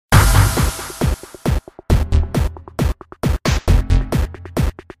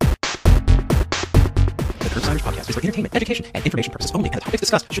for entertainment, education, and information purposes only, and the topics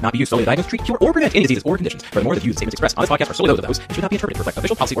discussed should not be used solely to diagnose, treat, cure, or prevent any diseases or conditions. Furthermore, the views and statements expressed on this podcast are solely those of those and should not be interpreted to reflect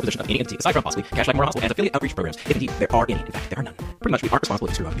official policy or position of any entity aside from possibly Cashback Memorial Hospital and affiliate outreach programs. If indeed there are any, in fact, there are none. Pretty much, we aren't responsible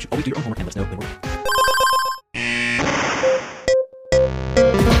if you screw up. You should always do your own homework and let us know when we're wrong.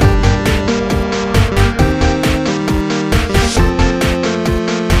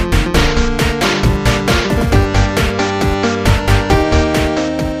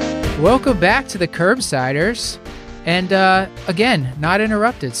 Welcome back to the Curbsiders, and again, not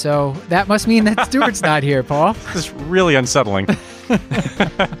interrupted, so that must mean that Stuart's not here, Paul. This is really unsettling.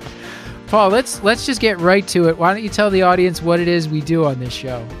 Paul, let's just get right to it. Why don't you tell the audience what it is we do on this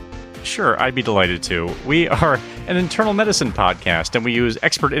show? Sure, I'd be delighted to. We are an internal medicine podcast, and we use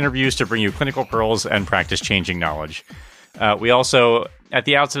expert interviews to bring you clinical pearls and practice-changing knowledge. We also, at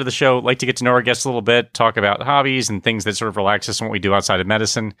the outset of the show, like to get to know our guests a little bit, talk about hobbies and things that sort of relax us and what we do outside of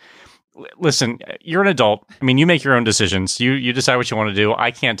medicine. Listen, you're an adult. I mean, you make your own decisions. You decide what you want to do. I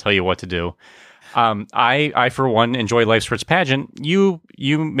can't tell you what to do. I for one, enjoy life's rich pageant. You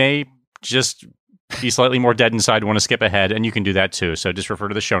may just be slightly more dead inside and want to skip ahead, and you can do that too. So just refer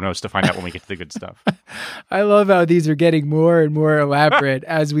to the show notes to find out when we get to the good stuff. I love how these are getting more and more elaborate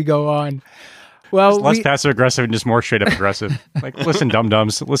as we go on. Well, it's less passive aggressive and just more straight up aggressive. Like, listen,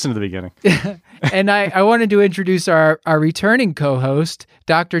 dum-dums, listen to the beginning. And I wanted to introduce our returning co-host,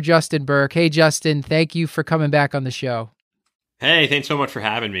 Dr. Justin Burke. Hey, Justin, thank you for coming back on the show. Hey, thanks so much for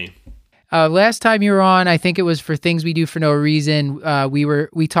having me. Last time you were on, I think it was for Things We Do for No Reason.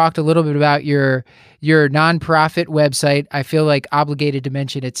 We talked a little bit about your nonprofit website. I feel like obligated to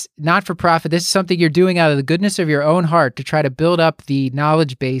mention it's not for profit. This is something you're doing out of the goodness of your own heart to try to build up the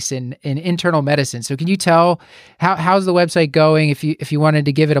knowledge base in internal medicine. So can you tell how's the website going if you wanted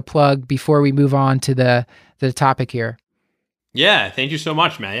to give it a plug before we move on to the topic here? Yeah, thank you so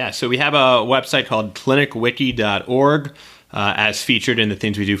much, Matt. Yeah, so we have a website called clinicwiki.org. As featured in the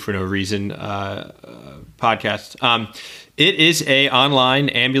Things We Do for No Reason podcast. It is a online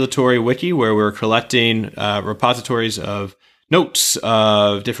ambulatory wiki where we're collecting repositories of notes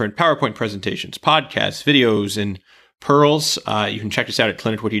of different PowerPoint presentations, podcasts, videos, and pearls. You can check us out at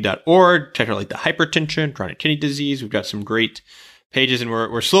clinicwiki.org. Check out like the hypertension, chronic kidney disease. We've got some great pages, and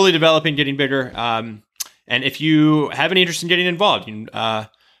we're slowly developing, getting bigger. And if you have any interest in getting involved, you can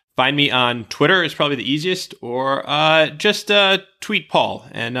find me on Twitter is probably the easiest, or just tweet Paul,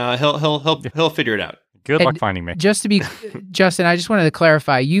 and he'll figure it out. Good luck finding me. Just to be, Justin, I just wanted to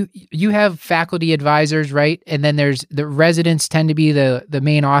clarify. You have faculty advisors, right? And then there's the residents tend to be the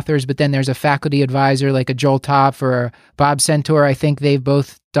main authors, but then there's a faculty advisor like a Joel Topf or a Bob Centaur. I think they've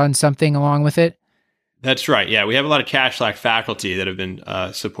both done something along with it. That's right. Yeah, we have a lot of Cashlack faculty that have been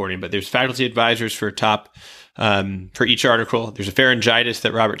supporting, but there's faculty advisors for for each article. There's a pharyngitis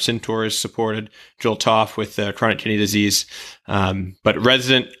that Robert Centaur has supported, Joel Topf with chronic kidney disease, but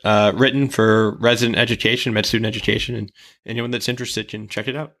written for resident education, med student education, and anyone that's interested can check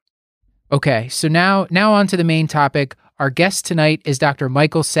it out. Okay, so now on to the main topic. Our guest tonight is Dr.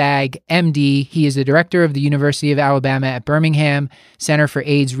 Michael Saag, MD. He is the director of the University of Alabama at Birmingham Center for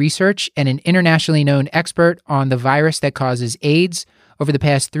AIDS Research and an internationally known expert on the virus that causes AIDS. Over the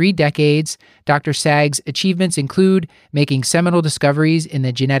past 3 decades, Dr. Saag's achievements include making seminal discoveries in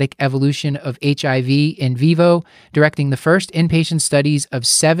the genetic evolution of HIV in vivo, directing the first inpatient studies of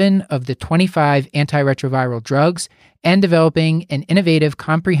 7 of the 25 antiretroviral drugs, and developing an innovative,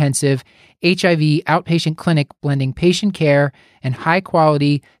 comprehensive HIV outpatient clinic blending patient care and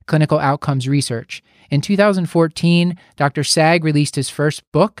high-quality clinical outcomes research. In 2014, Dr. Saag released his first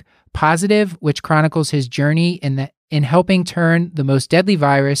book, Positive, which chronicles his journey in helping turn the most deadly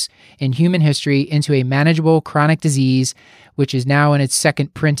virus in human history into a manageable chronic disease, which is now in its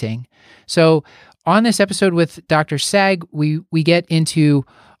second printing. So on this episode with Dr. Saag, we get into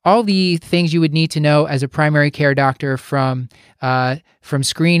all the things you would need to know as a primary care doctor from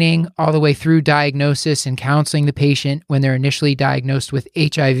screening all the way through diagnosis and counseling the patient when they're initially diagnosed with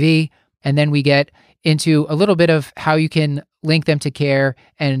HIV. And then we get into a little bit of how you can link them to care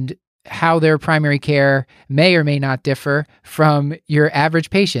and how their primary care may or may not differ from your average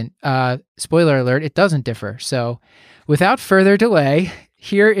patient. Spoiler alert, it doesn't differ. So without further delay,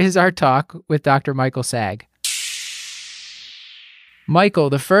 here is our talk with Dr. Michael Saag. Michael,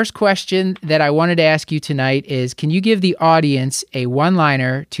 the first question that I wanted to ask you tonight is, can you give the audience a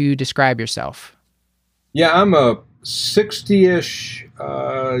one-liner to describe yourself? Yeah, I'm a 60-ish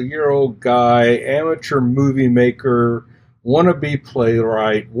year-old guy, amateur movie maker, wannabe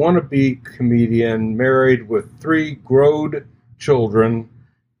playwright, wannabe comedian, married with 3 grown children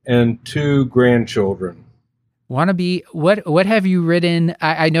and 2 grandchildren. Wannabe, what have you written?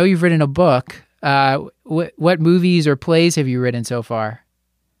 I know you've written a book. What movies or plays have you written so far?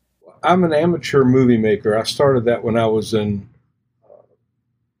 I'm an amateur movie maker. I started that when I was in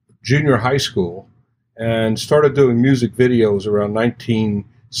junior high school and started doing music videos around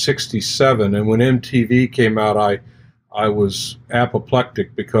 1967. And when MTV came out, I was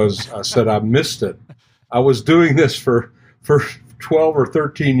apoplectic because I said I missed it. I was doing this for 12 or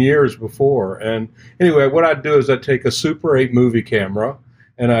 13 years before. And anyway, what I'd do is I'd take a Super 8 movie camera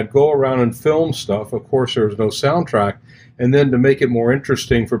and I'd go around and film stuff. Of course, there was no soundtrack. And then to make it more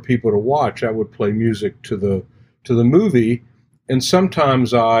interesting for people to watch, I would play music to the movie. And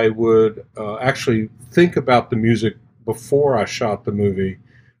sometimes I would actually think about the music before I shot the movie.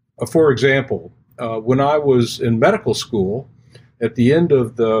 For example, when I was in medical school, at the end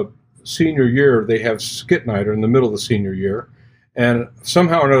of the senior year, they have skit night, or in the middle of the senior year. And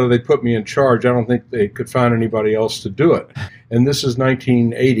somehow or another, they put me in charge. I don't think they could find anybody else to do it. And this is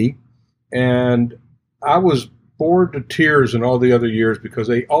 1980. And I was bored to tears in all the other years because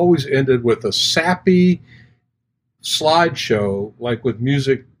they always ended with a sappy slideshow, like with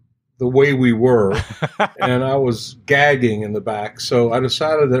music the way we were. And I was gagging in the back. So I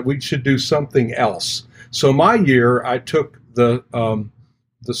decided that we should do something else. So my year, I took the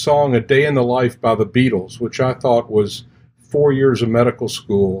song A Day in the Life by the Beatles, which I thought was 4 years of medical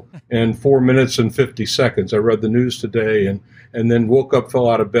school in 4 minutes and 50 seconds. I read the news today and then woke up, fell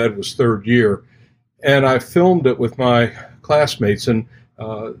out of bed, was third year. And I filmed it with my classmates, and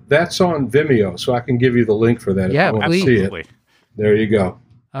that's on Vimeo, so I can give you the link for that if you want to see it. There you go.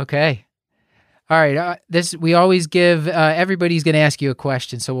 Okay. All right. We always give, everybody's going to ask you a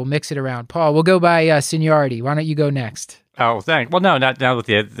question, so we'll mix it around. Paul, we'll go by seniority. Why don't you go next? Oh, thanks. Well, no, not now with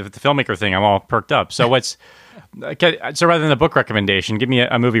the filmmaker thing, I'm all perked up. So so rather than a book recommendation, give me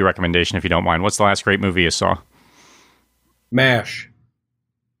a movie recommendation if you don't mind. What's the last great movie you saw? MASH.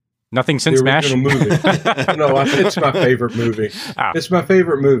 Nothing since MASH? Movie. No, it's my favorite movie. Oh. It's my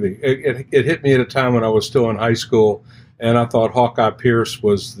favorite movie. It hit me at a time when I was still in high school, and I thought Hawkeye Pierce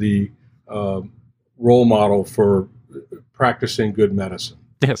was the role model for practicing good medicine.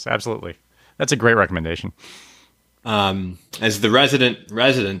 Yes, absolutely. That's a great recommendation. As the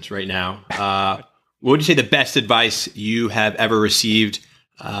resident right now, what would you say the best advice you have ever received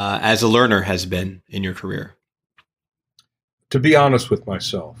as a learner has been in your career? To be honest with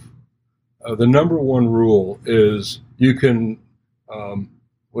myself. The number one rule is you can,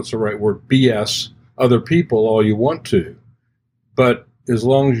 what's the right word, BS other people all you want to, but as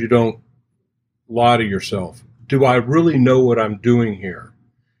long as you don't lie to yourself. Do I really know what I'm doing here?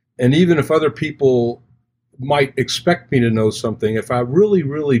 And even if other people might expect me to know something, if I really,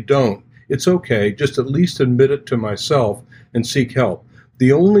 really don't, it's okay. Just at least admit it to myself and seek help.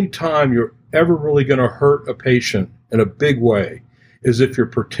 The only time you're ever really going to hurt a patient in a big way is if you're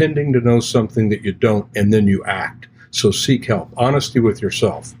pretending to know something that you don't and then you act. So seek help. Honesty with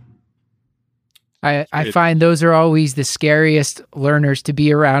yourself. I find those are always the scariest learners to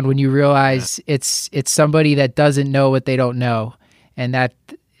be around when you realize it's somebody that doesn't know what they don't know. And that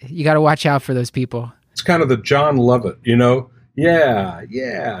you got to watch out for those people. It's kind of the John Lovett, you know?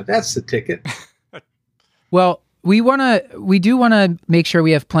 Yeah, that's the ticket. Well, we do want to make sure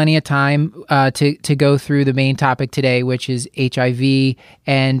we have plenty of time to go through the main topic today, which is HIV.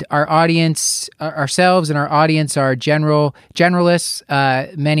 And our audience, ourselves and our audience are generalists,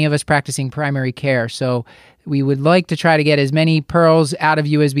 many of us practicing primary care. So we would like to try to get as many pearls out of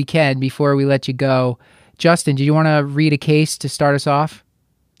you as we can before we let you go. Justin, do you want to read a case to start us off?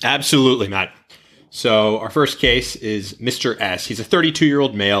 Absolutely, Matt. So our first case is Mr. S. He's a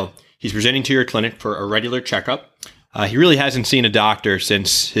 32-year-old male. He's presenting to your clinic for a regular checkup. He really hasn't seen a doctor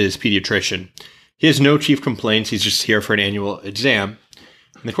since his pediatrician. He has no chief complaints. He's just here for an annual exam.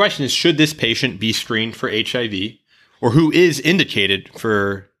 And the question is, should this patient be screened for HIV, or who is indicated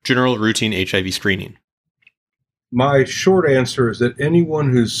for general routine HIV screening? My short answer is that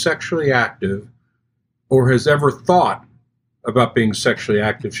anyone who's sexually active or has ever thought about being sexually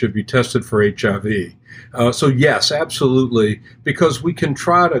active should be tested for HIV. So yes, absolutely, because we can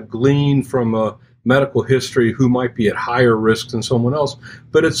try to glean from a medical history who might be at higher risk than someone else,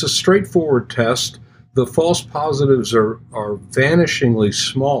 but it's a straightforward test. The false positives are vanishingly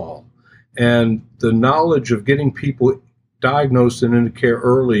small, and the knowledge of getting people diagnosed and into care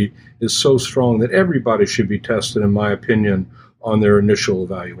early is so strong that everybody should be tested, in my opinion, on their initial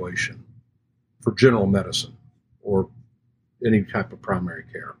evaluation for general medicine or any type of primary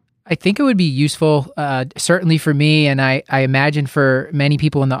care. I think it would be useful, certainly for me, and I imagine for many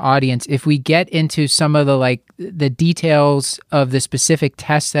people in the audience, if we get into some of the details of the specific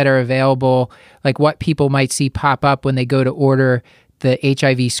tests that are available, like what people might see pop up when they go to order the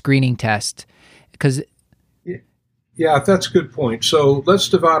HIV screening test. Because yeah, that's a good point. So let's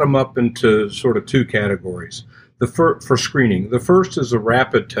divide them up into sort of two categories. For screening, the first is a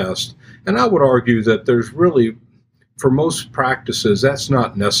rapid test, and I would argue that there's really, for most practices, that's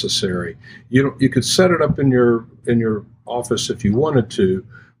not necessary. You could set it up in your office if you wanted to,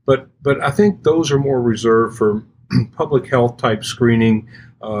 but I think those are more reserved for public health type screening,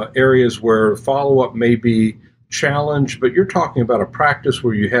 areas where follow-up may be challenged, but you're talking about a practice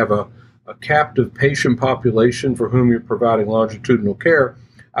where you have a captive patient population for whom you're providing longitudinal care.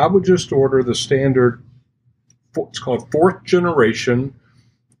 I would just order the standard, it's called fourth generation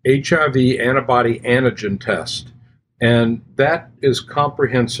HIV antibody antigen test. And that is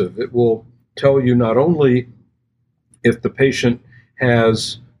comprehensive. It will tell you not only if the patient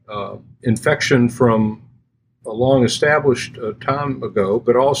has infection from a long established time ago,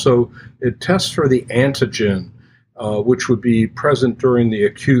 but also it tests for the antigen, which would be present during the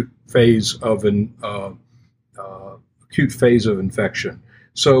acute phase of infection.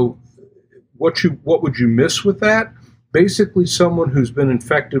 So what would you miss with that? Basically, someone who's been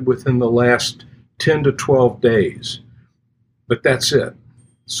infected within the last 10 to 12 days. But that's it.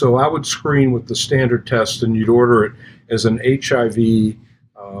 So I would screen with the standard test, and you'd order it as an HIV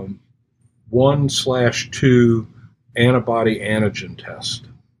 1/2 antibody antigen test.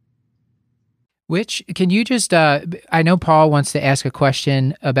 Which, can you just, I know Paul wants to ask a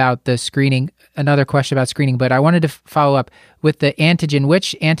question about the screening, another question about screening, but I wanted to follow up with the antigen.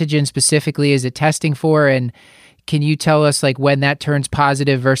 Which antigen specifically is it testing for? And can you tell us like when that turns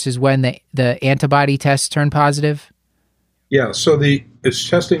positive versus when the antibody tests turn positive? Yeah, so it's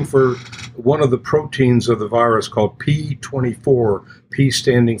testing for one of the proteins of the virus called P24, P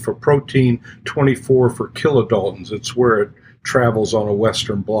standing for protein, 24 for kilodaltons. It's where it travels on a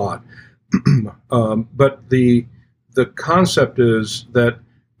Western blot. But the concept is that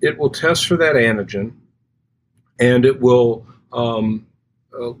it will test for that antigen, and it will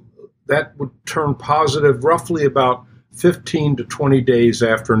that would turn positive roughly about 15 to 20 days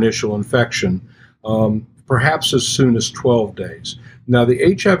after initial infection, perhaps as soon as 12 days. Now, the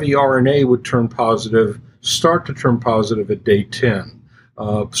HIV RNA would start to turn positive at day 10.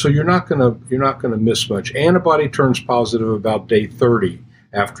 So you're not gonna miss much. Antibody turns positive about day 30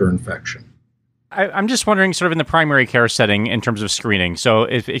 after infection. I'm just wondering, sort of in the primary care setting, in terms of screening. So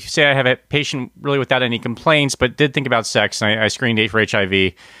if you say I have a patient really without any complaints, but did think about sex, and I screened for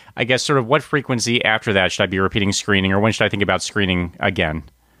HIV, I guess sort of what frequency after that should I be repeating screening, or when should I think about screening again?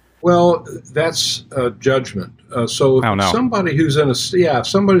 Well, that's judgment. So if somebody who's if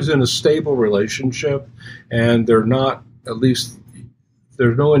somebody's in a stable relationship and they're not, at least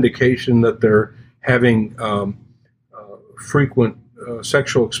there's no indication that they're having frequent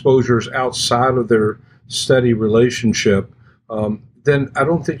sexual exposures outside of their steady relationship, then I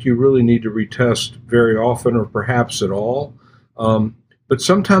don't think you really need to retest very often or perhaps at all. But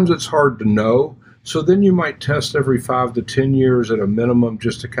sometimes it's hard to know. So then you might test every 5 to 10 years at a minimum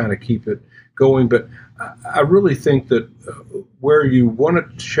just to kind of keep it going. But I really think that where you want to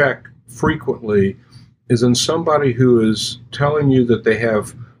check frequently is in somebody who is telling you that they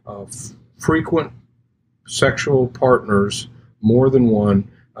have frequent sexual partners, more than one,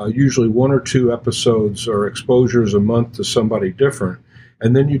 usually 1 or 2 episodes or exposures a month to somebody different.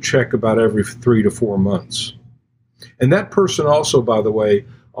 And then you check about every 3 to 4 months. And that person also, by the way,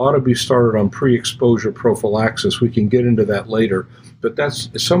 ought to be started on pre-exposure prophylaxis. We can get into that later. But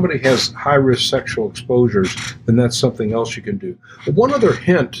if somebody has high-risk sexual exposures, then that's something else you can do. But one other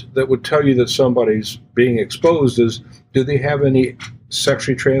hint that would tell you that somebody's being exposed is, do they have any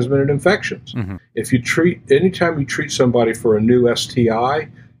sexually transmitted infections? Mm-hmm. Anytime you treat somebody for a new STI,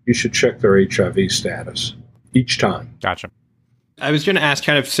 you should check their HIV status each time. Gotcha. I was going to ask,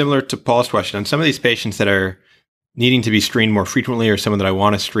 kind of similar to Paul's question, on some of these patients that are needing to be screened more frequently, or someone that I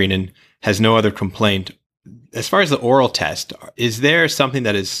want to screen and has no other complaint. As far as the oral test, is there something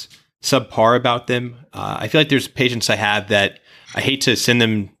that is subpar about them? I feel like there's patients I have that I hate to send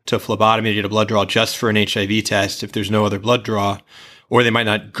them to phlebotomy to get a blood draw just for an HIV test if there's no other blood draw, or they might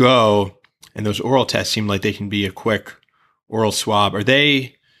not go, and those oral tests seem like they can be a quick oral swab. Are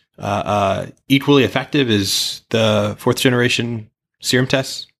they equally effective as the 4th generation serum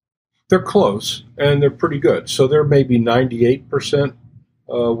tests? They're close, and they're pretty good. So they're maybe 98%,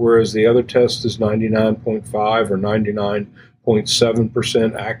 whereas the other test is 99.5 or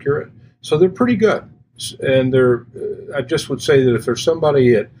 99.7% accurate. So they're pretty good. And I just would say that if there's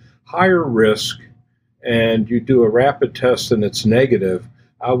somebody at higher risk and you do a rapid test and it's negative,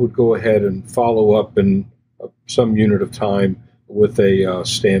 I would go ahead and follow up in some unit of time with a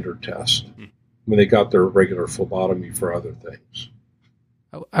standard test when they got their regular phlebotomy for other things.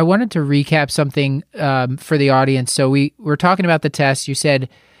 I wanted to recap something for the audience. So we're talking about the test. You said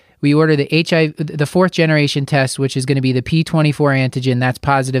we ordered the fourth generation test, which is going to be the P24 antigen. That's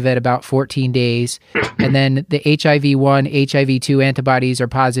positive at about 14 days. And then the HIV-1, HIV-2 antibodies are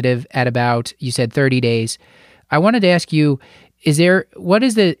positive at about, you said 30 days. I wanted to ask you, what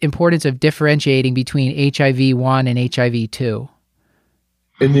is the importance of differentiating between HIV-1 and HIV-2?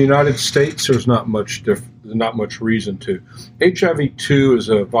 In the United States, there's not much reason to. HIV-2 is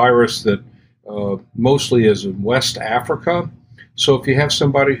a virus that mostly is in West Africa. So if you have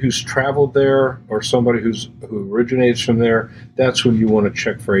somebody who's traveled there or somebody who originates from there, that's when you want to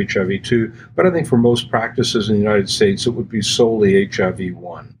check for HIV-2. But I think for most practices in the United States, it would be solely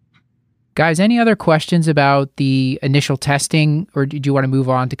HIV-1. Guys, any other questions about the initial testing, or did you want to move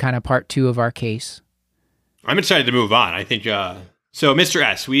on to kind of part 2 of our case? I'm excited to move on. I think, so Mr.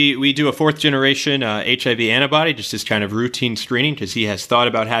 S, we do a fourth generation HIV antibody, just as kind of routine screening because he has thought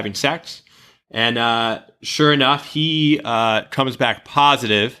about having sex. And sure enough, he comes back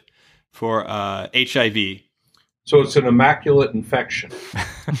positive for HIV. So it's an immaculate infection.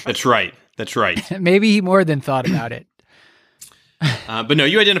 That's right. Maybe he more than thought about it. But no,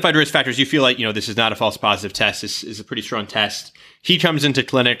 you identified risk factors. You feel like, this is not a false positive test. This is a pretty strong test. He comes into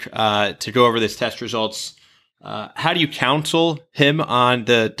clinic to go over this test results. How do you counsel him on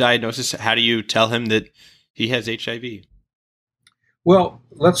the diagnosis? How do you tell him that he has HIV? Well,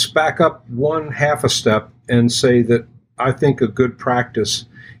 let's back up one half a step and say that I think a good practice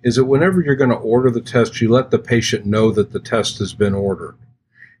is that whenever you're going to order the test, you let the patient know that the test has been ordered.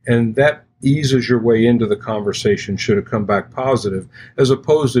 And that eases your way into the conversation should it come back positive, as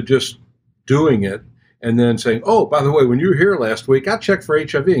opposed to just doing it and then saying, oh, by the way, when you were here last week, I checked for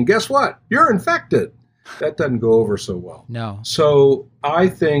HIV, and guess what? You're infected. That doesn't go over so well. No. So I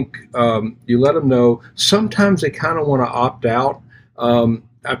think you let them know. Sometimes they kind of want to opt out.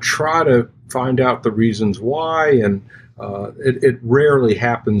 I try to find out the reasons why, and it rarely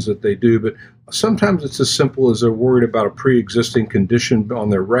happens that they do, but sometimes it's as simple as they're worried about a pre-existing condition on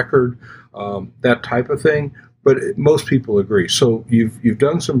their record, that type of thing. But most people agree. So you've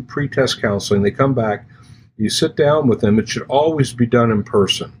done some pre-test counseling. They come back. You sit down with them. It should always be done in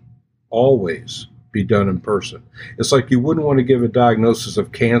person. Always be done in person. It's like you wouldn't want to give a diagnosis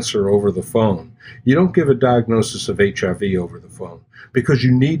of cancer over the phone. You don't give a diagnosis of HIV over the phone because you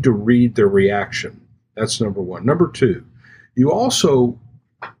need to read their reaction. That's number one. Number two, you also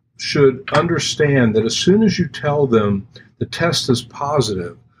should understand that as soon as you tell them the test is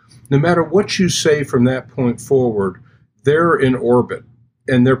positive, no matter what you say from that point forward, they're in orbit,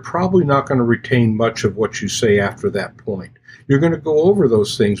 and they're probably not going to retain much of what you say after that point. You're going to go over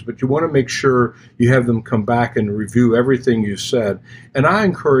those things, but you want to make sure you have them come back and review everything you said. And I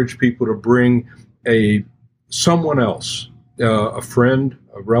encourage people to bring someone else, a friend,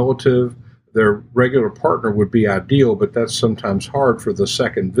 a relative. Their regular partner would be ideal, but that's sometimes hard for the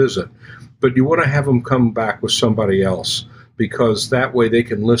second visit. But you want to have them come back with somebody else, because that way they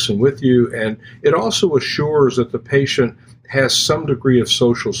can listen with you. And it also assures that the patient has some degree of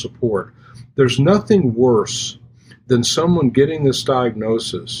social support. There's nothing worse than someone getting this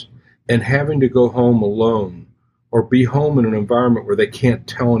diagnosis and having to go home alone or be home in an environment where they can't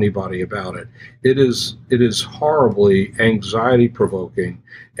tell anybody about it. It is horribly anxiety provoking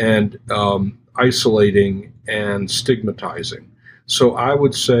and isolating and stigmatizing. So I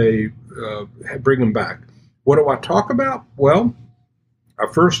would say bring them back. What do I talk about? Well,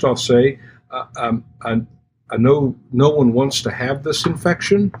 first I'll say I know no one wants to have this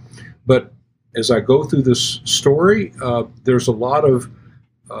infection, but as I go through this story, there's a lot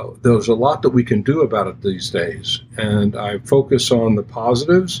that we can do about it these days. And I focus on the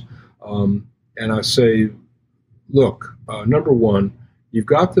positives, and I say, look, number one, you've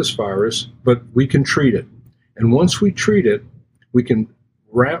got this virus, but we can treat it. And once we treat it, we can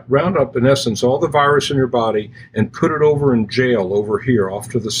round up, in essence, all the virus in your body and put it over in jail over here off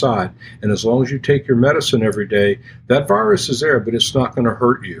to the side. And as long as you take your medicine every day, that virus is there, but it's not going to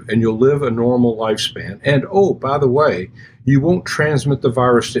hurt you, and you'll live a normal lifespan. And oh, by the way, you won't transmit the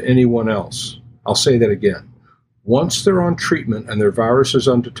virus to anyone else. I'll say that again. Once they're on treatment and their virus is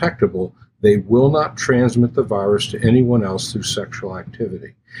undetectable, they will not transmit the virus to anyone else through sexual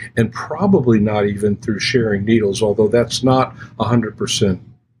activity, and probably not even through sharing needles, although that's not 100%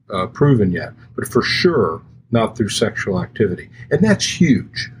 proven yet, but for sure not through sexual activity. And that's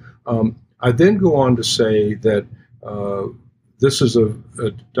huge. I then go on to say that this is a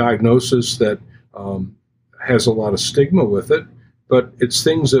diagnosis that has a lot of stigma with it, but it's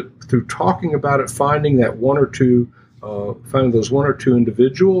things that through talking about it, finding those one or two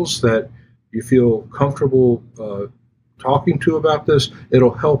individuals that you feel comfortable talking to about this,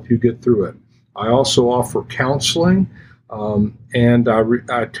 it'll help you get through it. I also offer counseling, and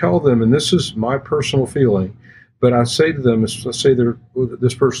I tell them, and this is my personal feeling, but I say to them, let's say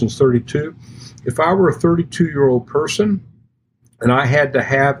this person's 32. If I were a 32-year-old person and I had to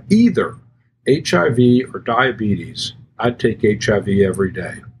have either HIV or diabetes, I'd take HIV every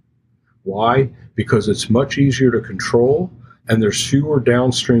day. Why? Because it's much easier to control, and there's fewer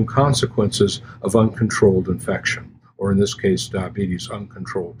downstream consequences of uncontrolled infection, or in this case, diabetes,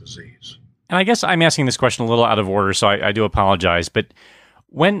 uncontrolled disease. And I guess I'm asking this question a little out of order, so I do apologize. But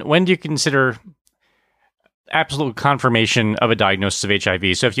when do you consider absolute confirmation of a diagnosis of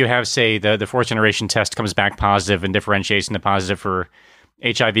HIV? So if you have, say, the fourth generation test comes back positive and differentiates into positive for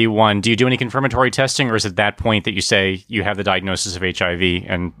HIV-1, do you do any confirmatory testing, or is it that point that you say you have the diagnosis of HIV?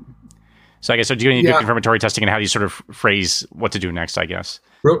 And so I guess, so do you do confirmatory testing, and how do you sort of phrase what to do next, I guess?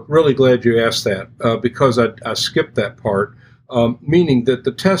 Really glad you asked that, because I skipped that part, meaning that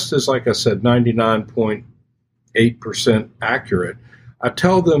the test is, like I said, 99.8% accurate. I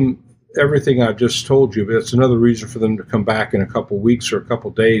tell them everything I just told you, but it's another reason for them to come back in a couple weeks or a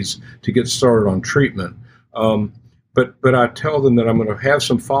couple days to get started on treatment. But I tell them that I'm going to have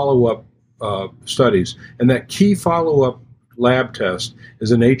some follow-up studies, and that key follow-up lab test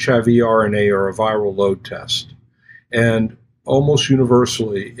is an HIV RNA or a viral load test. And almost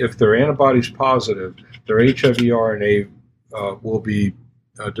universally, if their antibodies positive, their HIV RNA will be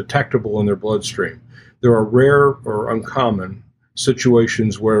detectable in their bloodstream. There are rare or uncommon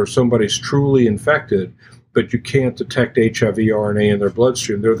situations where somebody's truly infected, but you can't detect HIV RNA in their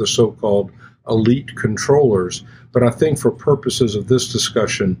bloodstream. They're the so-called elite controllers. But I think for purposes of this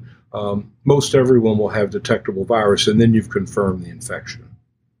discussion, most everyone will have detectable virus, and then you've confirmed the infection.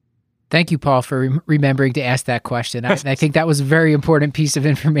 Thank you, Paul, for remembering to ask that question. I think that was a very important piece of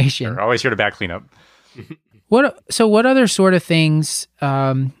information. We're always here to back clean up. What other sort of things?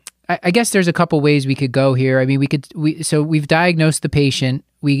 I guess there's a couple ways we could go here. I mean, so we've diagnosed the patient.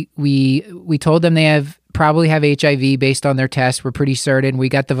 We told them they probably have HIV based on their test. We're pretty certain. We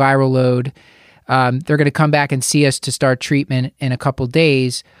got the viral load. They're going to come back and see us to start treatment in a couple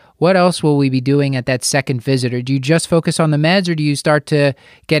days. What else will we be doing at that second visit? Or do you just focus on the meds, or do you start to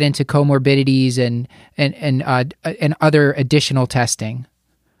get into comorbidities and other additional testing?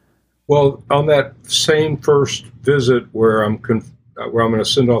 Well, on that same first visit where I'm going to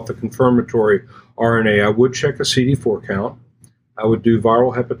send off the confirmatory RNA, I would check a CD4 count. I would do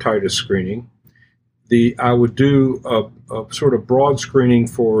viral hepatitis screening. I would do a sort of broad screening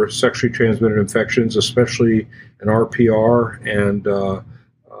for sexually transmitted infections, especially an RPR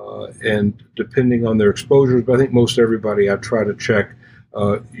and depending on their exposures. But I think most everybody, I try to check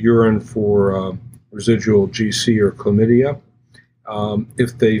urine for residual GC or chlamydia.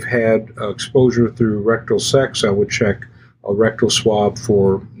 If they've had exposure through rectal sex, I would check a rectal swab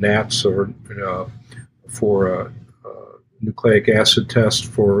for NATs or for a nucleic acid test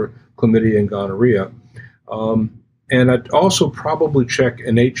for chlamydia and gonorrhea. And I'd also probably check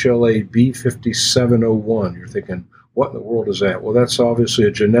an HLA B5701. You're thinking, what in the world is that? Well, that's obviously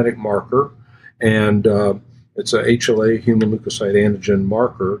a genetic marker, and it's a HLA, human leukocyte antigen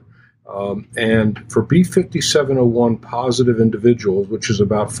marker. And for B5701 positive individuals, which is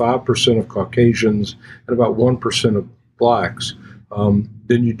about 5% of Caucasians and about 1% of blacks,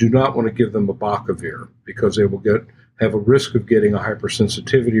 then you do not want to give them abacavir, because they will have a risk of getting a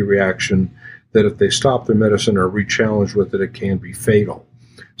hypersensitivity reaction that if they stop their medicine or re-challenged with it, it can be fatal.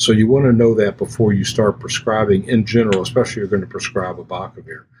 So you want to know that before you start prescribing in general, especially if you're going to prescribe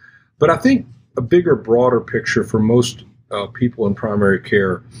abacavir. But I think a bigger, broader picture for most people in primary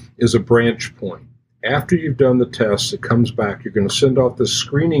care is a branch point. After you've done the test, it comes back, you're going to send off the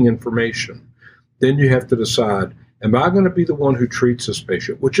screening information. Then you have to decide, am I going to be the one who treats this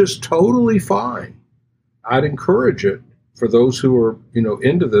patient, which is totally fine. I'd encourage it for those who are,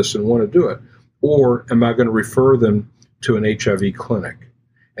 into this and want to do it. Or am I going to refer them to an HIV clinic?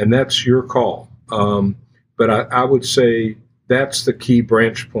 And that's your call. But I would say that's the key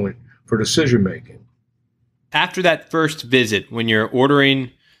branch point for decision making. After that first visit, when you're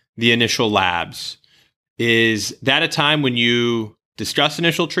ordering the initial labs, is that a time when you discuss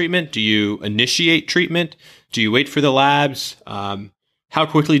initial treatment? Do you initiate treatment? Do you wait for the labs? How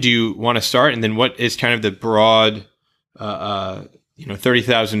quickly do you want to start? And then what is kind of the broad,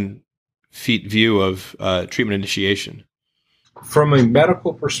 30,000 feet view of treatment initiation? From a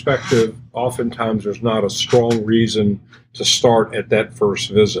medical perspective, oftentimes there's not a strong reason to start at that first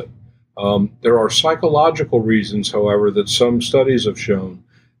visit. There are psychological reasons, however, that some studies have shown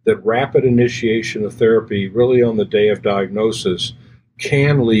that rapid initiation of therapy really on the day of diagnosis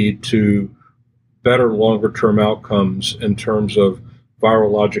can lead to better longer-term outcomes in terms of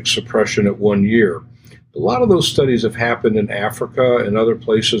virologic suppression at 1 year. A lot of those studies have happened in Africa and other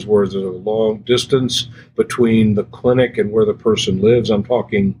places where there's a long distance between the clinic and where the person lives. I'm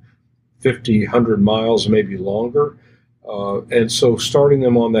talking 50, 100 miles, maybe longer. And so starting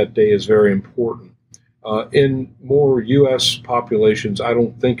them on that day is very important. In more U.S. populations, I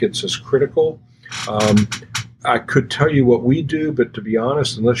don't think it's as critical. I could tell you what we do, but to be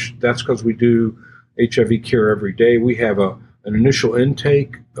honest, unless that's because we do HIV Care every day, we have an initial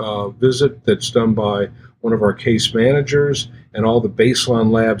intake visit that's done by one of our case managers, and all the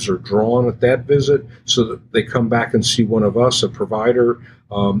baseline labs are drawn at that visit so that they come back and see one of us, a provider,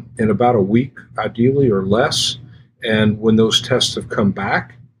 in about a week, ideally, or less. And when those tests have come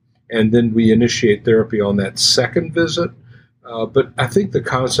back, and then we initiate therapy on that second visit. But I think the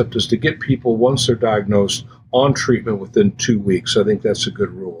concept is to get people, once they're diagnosed, on treatment within 2 weeks. I think that's a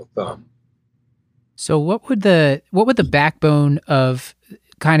good rule of thumb. So what would the backbone of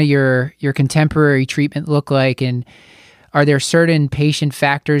kind of your contemporary treatment look like? And are there certain patient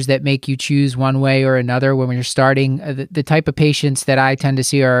factors that make you choose one way or another when you're starting? The type of patients that I tend to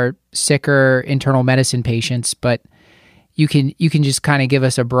see are sicker internal medicine patients, but you can just kind of give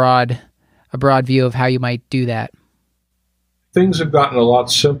us a broad view of how you might do that. Things have gotten a lot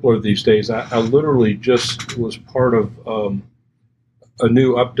simpler these days. I literally just was part of a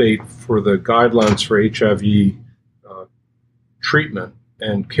new update for the guidelines for HIV treatment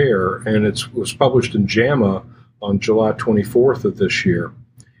and care, and it was published in JAMA on July 24th of this year.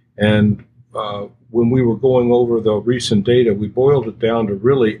 And when we were going over the recent data, we boiled it down to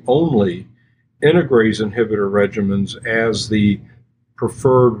really only integrase inhibitor regimens as the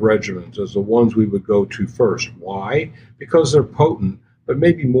preferred regimens, as the ones we would go to first. Why? Because they're potent, but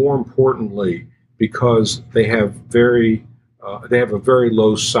maybe more importantly, because they have a very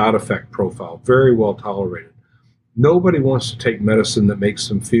low side effect profile, very well tolerated. Nobody wants to take medicine that makes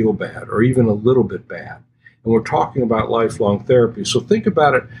them feel bad or even a little bit bad. And we're talking about lifelong therapy. So think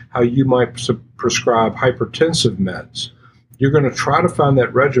about it how you might prescribe hypertensive meds. You're going to try to find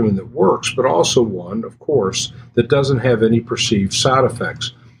that regimen that works, but also one, of course, that doesn't have any perceived side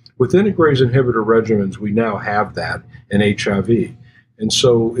effects. With integrase inhibitor regimens, we now have that in HIV. And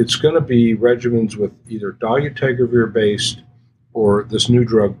so it's going to be regimens with either dolutegravir-based or this new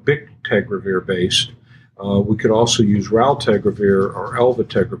drug, bictegravir-based. We could also use raltegravir or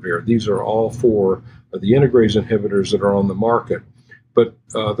elvitegravir. These are all four of the integrase inhibitors that are on the market. But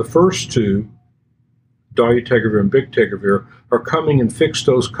the first two, dolutegravir and bictegravir, are coming in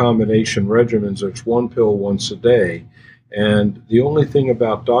fixed-dose combination regimens. It's one pill once a day. And the only thing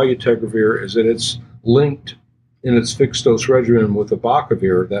about dolutegravir is that it's linked in its fixed-dose regimen with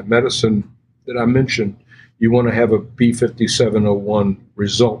abacavir, that medicine that I mentioned. You want to have a B5701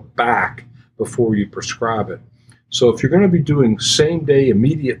 result back before you prescribe it. So if you're going to be doing same-day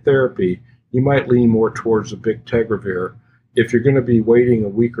immediate therapy, you might lean more towards the bictegravir. If you're going to be waiting a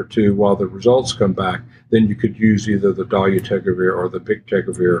week or two while the results come back, then you could use either the dolutegravir or the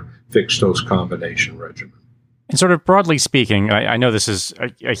bictegravir fixed-dose combination regimen. And sort of broadly speaking, I know this is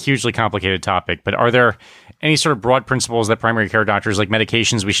a hugely complicated topic, but are there any sort of broad principles that primary care doctors, like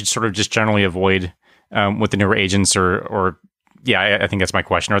medications, we should sort of just generally avoid with the newer agents or I think that's my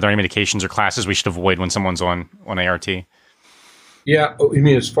question. Are there any medications or classes we should avoid when someone's on ART? Yeah, you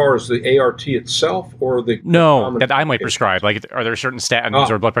mean as far as the ART itself, or the that I might prescribe? Like, are there certain statins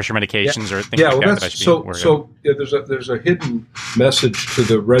or blood pressure medications or things like that I should be aware of? There's a hidden message to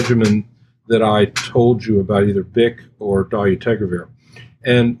the regimen that I told you about, either BIC or dolutegravir,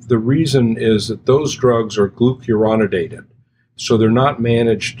 and the reason is that those drugs are glucuronidated, so they're not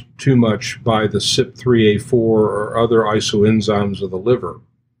managed too much by the CYP3A4 or other isoenzymes of the liver.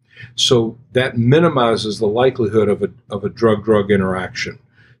 So that minimizes the likelihood of a drug-drug interaction.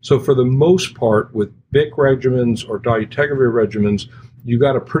 So for the most part, with BIC regimens or dolutegravir regimens, you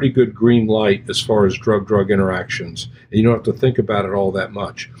got a pretty good green light as far as drug-drug interactions, and you don't have to think about it all that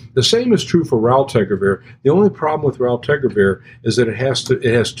much. The same is true for raltegravir. The only problem with raltegravir is that it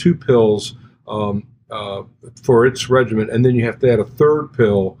has two pills for its regimen, and then you have to add a third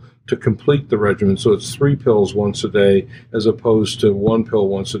pill to complete the regimen. So it's 3 pills once a day as opposed to 1 pill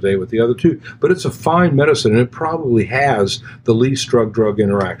once a day with the other 2. But it's a fine medicine, and it probably has the least drug-drug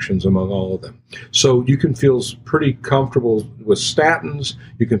interactions among all of them. So you can feel pretty comfortable with statins.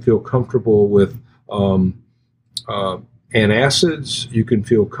 You can feel comfortable with antacids. You can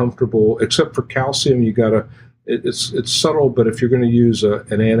feel comfortable, except for calcium, it's subtle, but if you're going to use an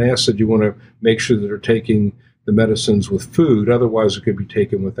antacid, you want to make sure that they're taking the medicines with food. Otherwise, it could be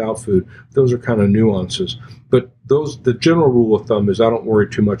taken without food. Those are kind of nuances. But the general rule of thumb is I don't worry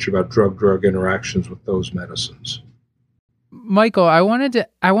too much about drug-drug interactions with those medicines. Michael, I wanted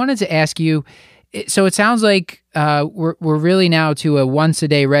to ask you, so it sounds like we're really now to a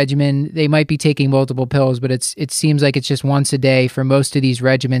once-a-day regimen. They might be taking multiple pills, but it seems like it's just once a day for most of these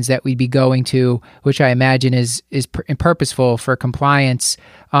regimens that we'd be going to, which I imagine is purposeful for compliance.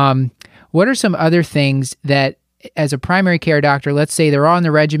 What are some other things that, as a primary care doctor, let's say they're on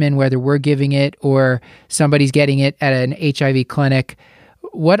the regimen, whether we're giving it or somebody's getting it at an HIV clinic,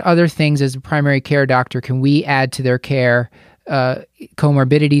 what other things as a primary care doctor can we add to their care?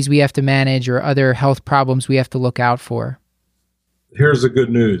 Comorbidities we have to manage or other health problems we have to look out for? Here's the good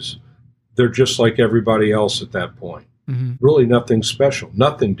news. They're just like everybody else at that point. Mm-hmm. Really nothing special,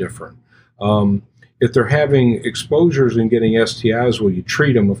 nothing different. If they're having exposures and getting STIs, well, you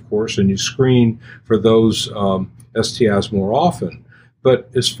treat them, of course, and you screen for those STIs more often. But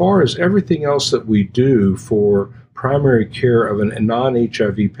as far as everything else that we do for primary care of a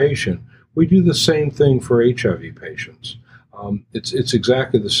non-HIV patient, we do the same thing for HIV patients. It's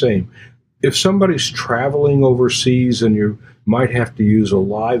exactly the same. If somebody's traveling overseas and you might have to use a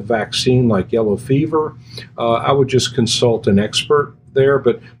live vaccine like yellow fever, I would just consult an expert there.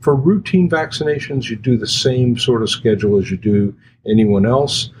 But for routine vaccinations, you do the same sort of schedule as you do anyone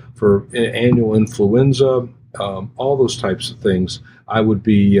else. For annual influenza, all those types of things, I'd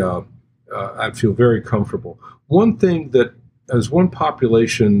feel very comfortable. One thing that, as one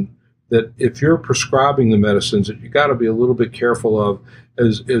population that if you're prescribing the medicines that you got to be a little bit careful of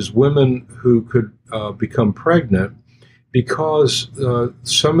is women who could become pregnant, because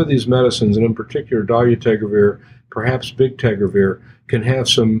some of these medicines, and in particular dolutegravir, perhaps bictegravir, can have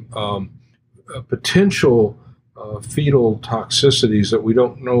some potential fetal toxicities that we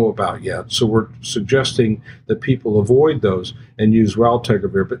don't know about yet. So we're suggesting that people avoid those and use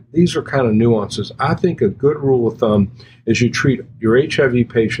raltegravir. But these are kind of nuances. I think a good rule of thumb is you treat your HIV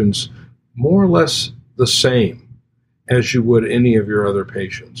patients more or less the same as you would any of your other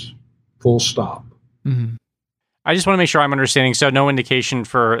patients. Full stop. Mm-hmm. I just want to make sure I'm understanding. So no indication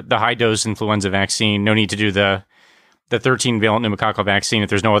for the high-dose influenza vaccine, no need to do the 13-valent pneumococcal vaccine if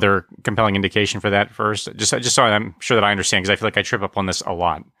there's no other compelling indication for that first? Just so I'm sure that I understand, because I feel like I trip up on this a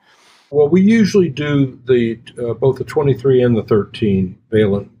lot. Well, we usually do both the 23 and the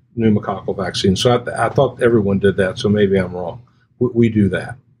 13-valent pneumococcal vaccine. So I thought everyone did that, so maybe I'm wrong. We do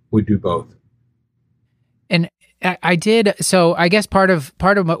that. We do both. And I did. So I guess part of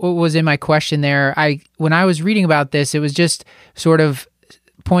what was in my question there, when I was reading about this, it was just sort of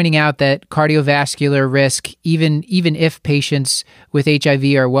pointing out that cardiovascular risk, even if patients with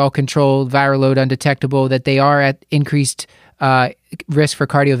HIV are well controlled, viral load undetectable, that they are at increased risk for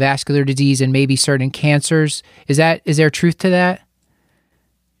cardiovascular disease and maybe certain cancers. Is there truth to that?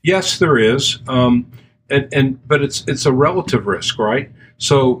 Yes, there is. But it's a relative risk, right?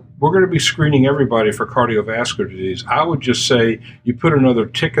 So we're going to be screening everybody for cardiovascular disease. I would just say you put another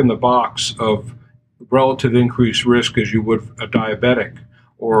tick in the box of relative increased risk as you would a diabetic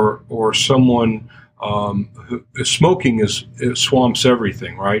or someone who smoking swamps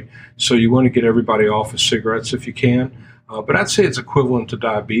everything, right? So you want to get everybody off of cigarettes if you can. But I'd say it's equivalent to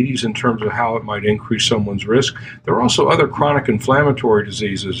diabetes in terms of how it might increase someone's risk. There are also other chronic inflammatory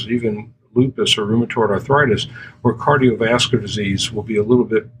diseases, even lupus or rheumatoid arthritis, where cardiovascular disease will be a little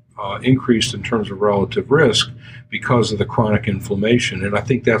bit increased in terms of relative risk because of the chronic inflammation. And I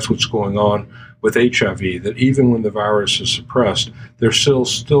think that's what's going on with HIV, that even when the virus is suppressed, there's still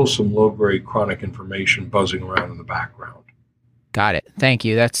some low-grade chronic inflammation buzzing around in the background. Got it. Thank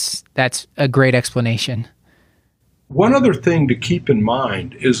you. That's a great explanation. One other thing to keep in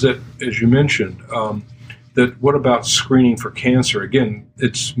mind is that, as you mentioned, that what about screening for cancer? Again,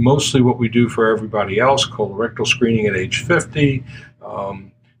 it's mostly what we do for everybody else, colorectal screening at age 50,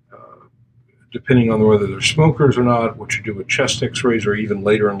 depending on whether they're smokers or not, what you do with chest x-rays or even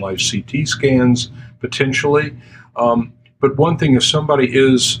later in life CT scans, potentially. But one thing, if somebody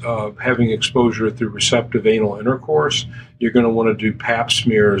is having exposure through receptive anal intercourse, you're going to want to do pap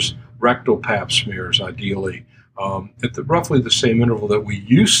smears, rectal pap smears, ideally, at roughly the same interval that we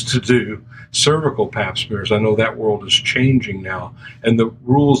used to do cervical pap smears. I know that world is changing now. And the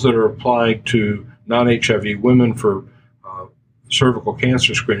rules that are applying to non-HIV women for cervical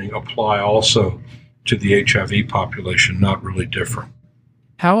cancer screening apply also to the HIV population, not really different.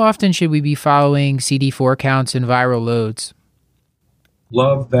 How often should we be following CD4 counts and viral loads?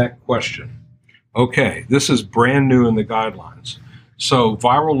 Love that question. Okay, this is brand new in the guidelines. So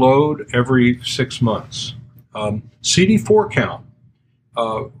viral load every 6 months. CD4 count,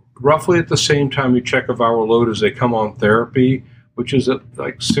 roughly at the same time you check a viral load as they come on therapy, which is at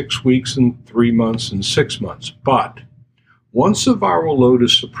like 6 weeks and 3 months and 6 months. But once the viral load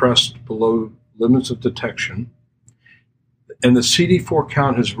is suppressed below limits of detection and the CD4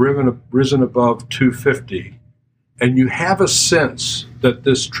 count has risen above 250, and you have a sense that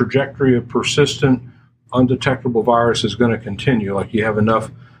this trajectory of persistent undetectable virus is going to continue, like you have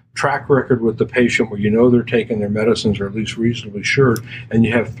enough track record with the patient where you know they're taking their medicines or at least reasonably sure, and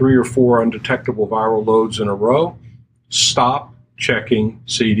you have 3 or 4 undetectable viral loads in a row, stop checking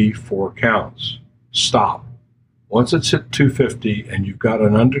CD4 counts. Stop. Once it's at 250 and you've got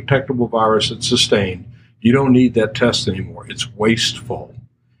an undetectable virus that's sustained, you don't need that test anymore. It's wasteful.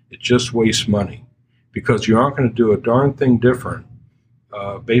 It just wastes money because you aren't going to do a darn thing different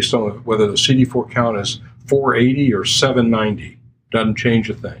based on whether the CD4 count is 480 or 790. Doesn't change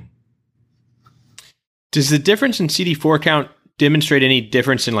a thing. Does the difference in CD4 count demonstrate any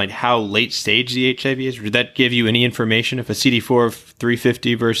difference in like how late stage the HIV is? Or did that give you any information if a CD4 of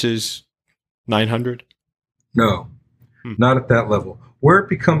 350 versus 900? No, not at that level. Where it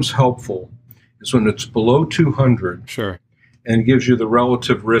becomes helpful is when it's below 200. Sure. And gives you the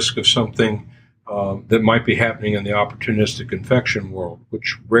relative risk of something that might be happening in the opportunistic infection world,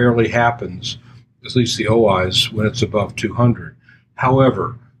 which rarely happens, at least the OIs, when it's above 200.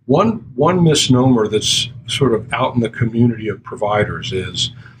 However, one misnomer that's sort of out in the community of providers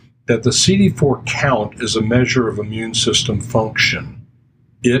is that the CD4 count is a measure of immune system function.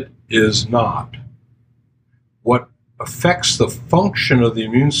 It is not. What affects the function of the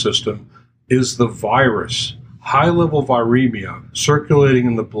immune system is the virus. High-level viremia circulating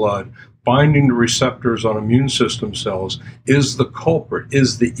in the blood, binding to receptors on immune system cells, is the culprit,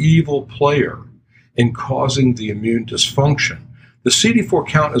 is the evil player in causing the immune dysfunction. The CD4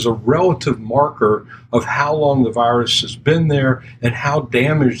 count is a relative marker of how long the virus has been there and how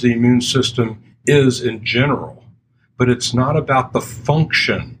damaged the immune system is in general. But it's not about the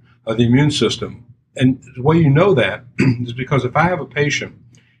function of the immune system. And the way you know that is because if I have a patient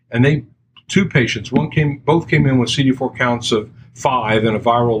and two patients, both came in with CD4 counts of 5 and a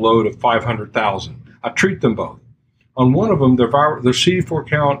viral load of 500,000. I treat them both. On one of them, their CD4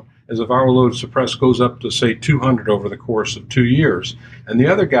 count as a viral load suppressed goes up to, say, 200 over the course of 2 years, and the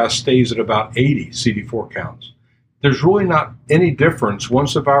other guy stays at about 80 CD4 counts. There's really not any difference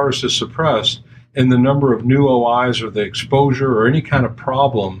once the virus is suppressed in the number of new OIs or the exposure or any kind of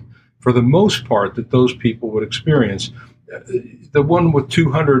problem, for the most part, that those people would experience. The one with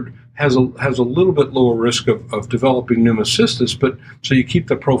 200 has a little bit lower risk of developing pneumocystis, but so you keep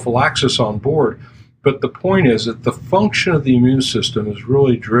the prophylaxis on board. But the point is that the function of the immune system is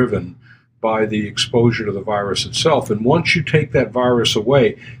really driven by the exposure to the virus itself. And once you take that virus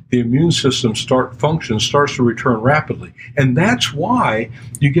away, the immune system starts to return rapidly. And that's why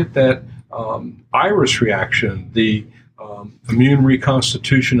you get that iris reaction, the immune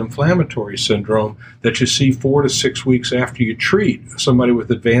reconstitution inflammatory syndrome that you see 4 to 6 weeks after you treat somebody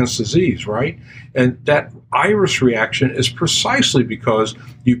with advanced disease, right? And that iris reaction is precisely because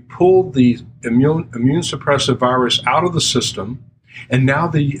you pulled the immune suppressive virus out of the system, and now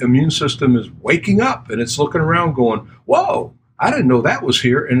the immune system is waking up and it's looking around going, whoa, I didn't know that was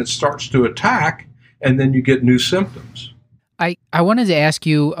here, and it starts to attack, and then you get new symptoms. I wanted to ask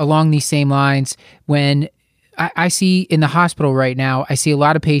you along these same lines. When I see in the hospital right now, I see a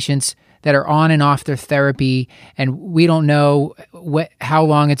lot of patients that are on and off their therapy, and we don't know how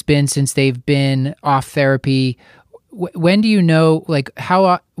long it's been since they've been off therapy. When do you know, like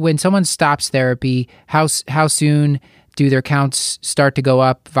when someone stops therapy, how soon do their counts start to go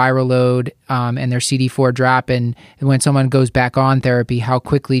up, viral load, and their CD4 drop? And when someone goes back on therapy, how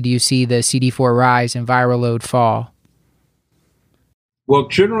quickly do you see the CD4 rise and viral load fall? Well,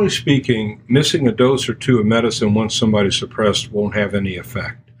 generally speaking, missing a dose or two of medicine once somebody's suppressed won't have any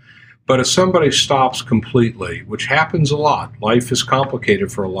effect. But if somebody stops completely, which happens a lot, life is complicated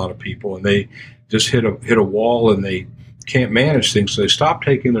for a lot of people, and they just hit a wall and they can't manage things, so they stop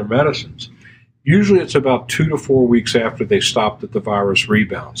taking their medicines. Usually it's about 2 to 4 weeks after they stop that the virus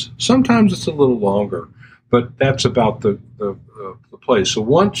rebounds. Sometimes it's a little longer, but that's about the place. So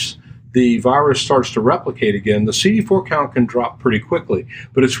once the virus starts to replicate again, the CD4 count can drop pretty quickly.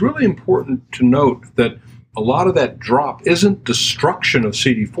 But it's really important to note that a lot of that drop isn't destruction of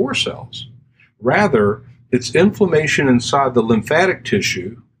CD4 cells. Rather, it's inflammation inside the lymphatic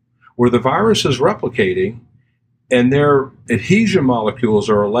tissue where the virus is replicating, and their adhesion molecules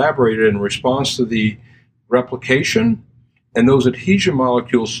are elaborated in response to the replication, and those adhesion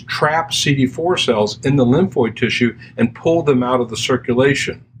molecules trap CD4 cells in the lymphoid tissue and pull them out of the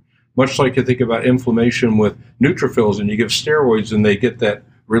circulation. Much like you think about inflammation with neutrophils, and you give steroids and they get that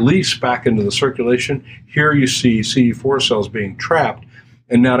release back into the circulation. Here you see CD4 cells being trapped.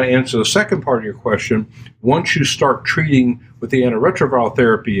 And now to answer the second part of your question, once you start treating with the antiretroviral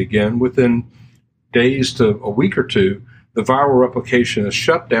therapy again, within days to a week or two, the viral replication is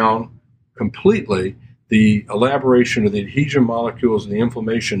shut down completely. The elaboration of the adhesion molecules and the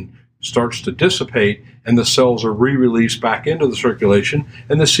inflammation starts to dissipate, and the cells are re-released back into the circulation,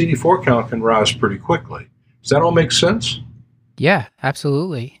 and the CD4 count can rise pretty quickly. Does that all make sense? Yeah,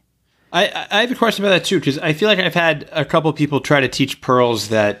 absolutely. I have a question about that too, because I feel like I've had a couple people try to teach Pearls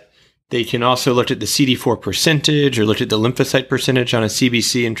that they can also look at the CD4 percentage or look at the lymphocyte percentage on a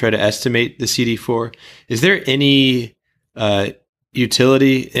CBC and try to estimate the CD4. Is there any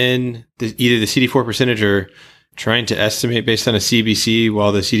utility in either the CD4 percentage or trying to estimate based on a CBC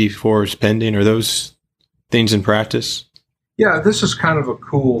while the CD4 is pending? Are those things in practice? Yeah, this is kind of a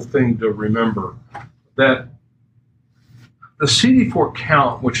cool thing to remember, that the CD4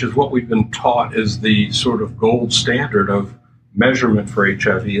 count, which is what we've been taught is the sort of gold standard of measurement for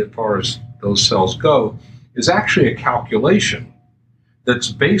HIV as far as those cells go, is actually a calculation that's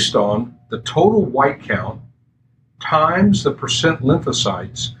based on the total white count times the percent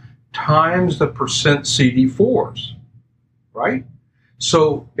lymphocytes times the percent CD4s, right?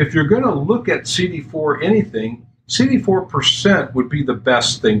 So if you're going to look at CD4 anything, CD4% would be the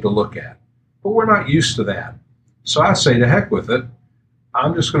best thing to look at. But we're not used to that. So I say to heck with it.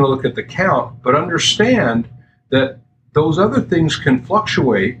 I'm just going to look at the count, but understand that those other things can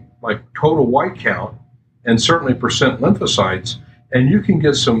fluctuate, like total white count and certainly percent lymphocytes, and you can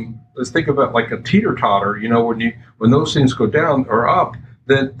get some, let's think about like a teeter-totter, when those things go down or up,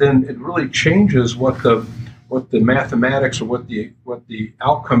 then it really changes what the mathematics or what the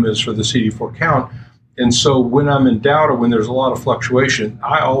outcome is for the CD4 count. And so when I'm in doubt or when there's a lot of fluctuation,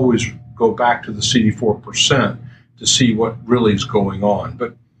 I always go back to the CD4% to see what really is going on.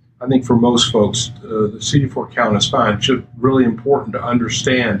 But I think for most folks, the CD4 count is fine. It's just really important to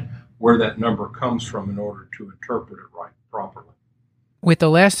understand where that number comes from in order to interpret it right properly. With the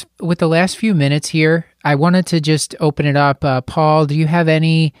last few minutes here, I wanted to just open it up. Paul, do you have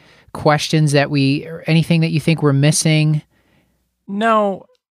any questions or anything that you think we're missing? No,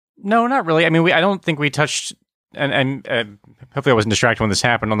 not really. I mean, I don't think we touched, and hopefully I wasn't distracted when this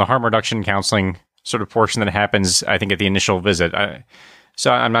happened, on the harm reduction counseling sort of portion that happens, I think, at the initial visit.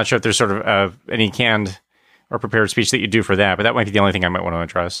 So I'm not sure if there's sort of any canned or prepared speech that you do for that, but that might be the only thing I might want to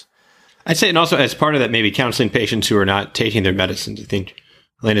address. I'd say, and also as part of that, maybe counseling patients who are not taking their medicines. I think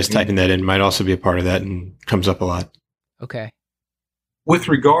Elena's typing that in might also be a part of that and comes up a lot. Okay. With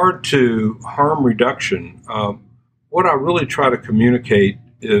regard to harm reduction, what I really try to communicate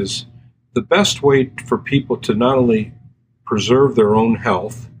is the best way for people to not only preserve their own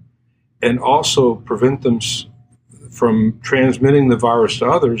health and also prevent them from transmitting the virus to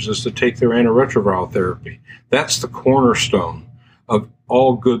others is to take their antiretroviral therapy. That's the cornerstone of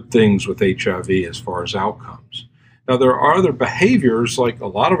all good things with HIV as far as outcomes. Now, there are other behaviors, like a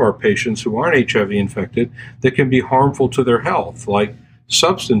lot of our patients who aren't HIV infected, that can be harmful to their health, like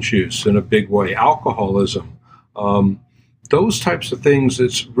substance use in a big way, alcoholism. Those types of things,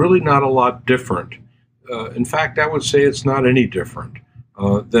 it's really not a lot different. In fact, I would say it's not any different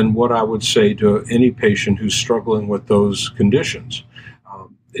than what I would say to any patient who's struggling with those conditions.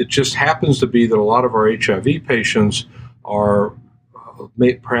 It just happens to be that a lot of our HIV patients are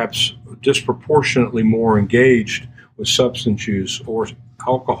perhaps disproportionately more engaged with substance use or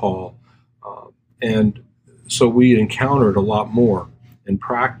alcohol, and so we encounter it a lot more in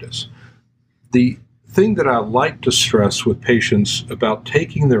practice. The thing that I like to stress with patients about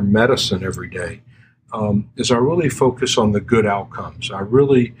taking their medicine every day is I really focus on the good outcomes. I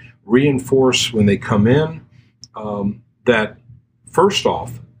really reinforce when they come in that, first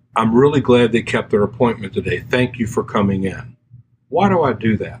off, I'm really glad they kept their appointment today. Thank you for coming in. Why do I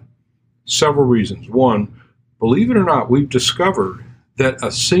do that? Several reasons. One, believe it or not, we've discovered that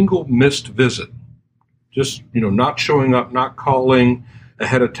a single missed visit, just not showing up, not calling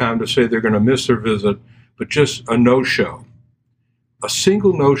ahead of time to say they're going to miss their visit, but just a no-show. A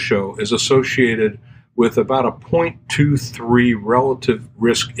single no-show is associated with about a 0.23 relative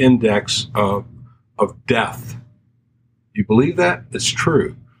risk index of death. You believe that? It's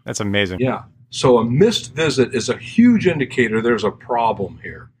true. That's amazing. Yeah. So a missed visit is a huge indicator there's a problem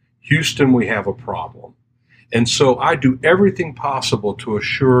here. Houston, we have a problem. And so I do everything possible to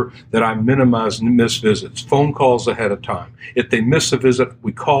assure that I minimize missed visits, phone calls ahead of time. If they miss a visit,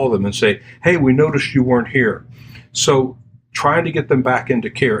 we call them and say, hey, we noticed you weren't here. So trying to get them back into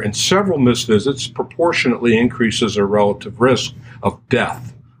care. And several missed visits proportionately increases their relative risk of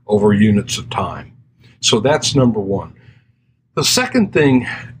death over units of time. So that's number one. The second thing,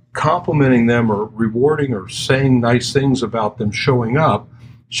 complimenting them or rewarding or saying nice things about them showing up,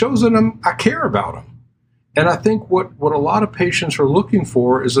 shows them I care about them. And I think what a lot of patients are looking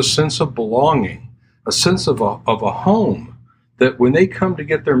for is a sense of belonging, a sense of a home, that when they come to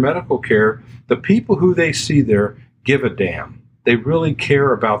get their medical care, the people who they see there give a damn. They really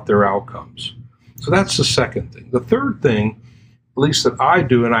care about their outcomes. So that's the second thing. The third thing, at least that I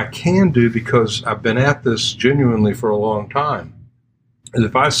do and I can do because I've been at this genuinely for a long time, is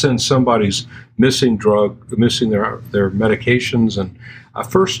if I send somebody's missing their medications, and I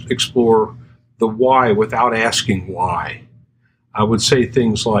first explore the why without asking why. I would say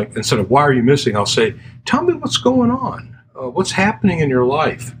things like, instead of why are you missing, I'll say, tell me what's going on. What's happening in your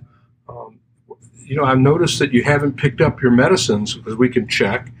life? I've noticed that you haven't picked up your medicines, because we can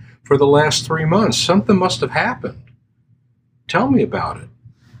check, for the last 3 months. Something must have happened. Tell me about it.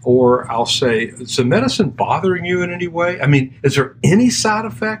 Or I'll say, is the medicine bothering you in any way? I mean, is there any side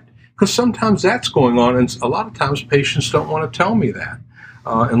effect? Because sometimes that's going on, and a lot of times patients don't want to tell me that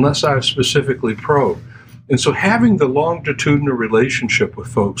unless I specifically probe. And so having the longitudinal relationship with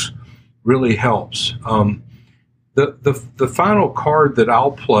folks really helps. The final card that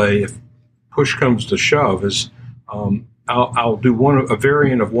I'll play if push comes to shove is I'll do a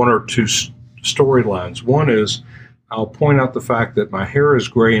variant of one or two storylines. One is I'll point out the fact that my hair is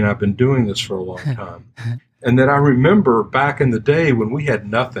gray and I've been doing this for a long time. And that I remember back in the day when we had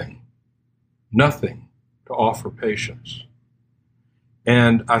nothing to offer patients.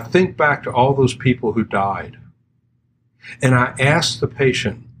 And I think back to all those people who died. And I asked the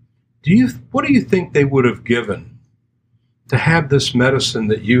patient, what do you think they would have given to have this medicine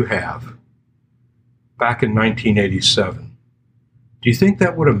that you have back in 1987? Do you think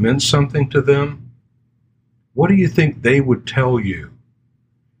that would have meant something to them? What do you think they would tell you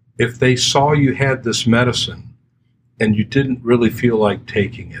if they saw you had this medicine and you didn't really feel like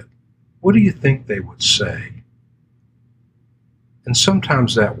taking it? What do you think they would say? And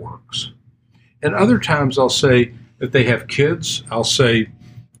sometimes that works. And other times I'll say, if they have kids, I'll say,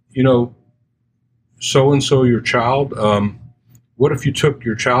 so-and-so, your child, what if you took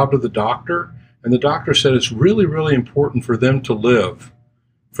your child to the doctor and the doctor said it's really, really important for them to live,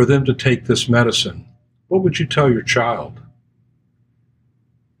 for them to take this medicine? What would you tell your child?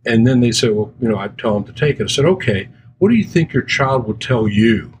 And then they say, well, I'd tell them to take it. I said, okay, what do you think your child would tell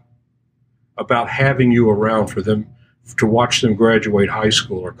you about having you around for them to watch them graduate high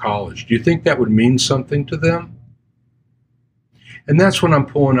school or college? Do you think that would mean something to them? And that's when I'm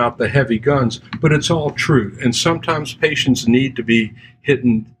pulling out the heavy guns, but it's all true. And sometimes patients need to be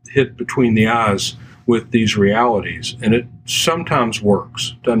hit between the eyes with these realities. And it sometimes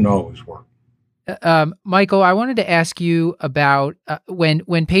works, doesn't always work. Michael, I wanted to ask you about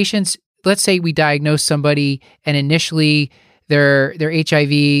when patients, let's say we diagnose somebody and initially their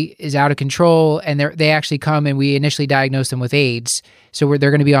HIV is out of control and they actually come and we initially diagnose them with AIDS. So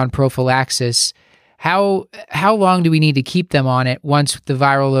they're going to be on prophylaxis. How long do we need to keep them on it once the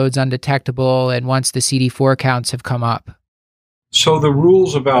viral load's undetectable and once the CD4 counts have come up? So the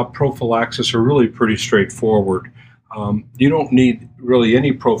rules about prophylaxis are really pretty straightforward. You don't need really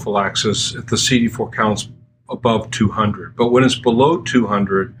any prophylaxis if the CD4 count's above 200. But when it's below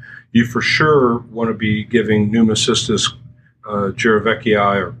 200, you for sure want to be giving pneumocystis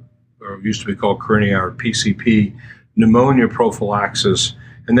jirovecii, or used to be called Corinneae, or PCP, pneumonia prophylaxis.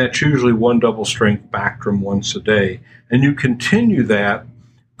 And that's usually one double-strength Bactrim once a day. And you continue that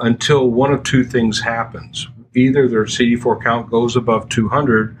until one of two things happens. Either their CD4 count goes above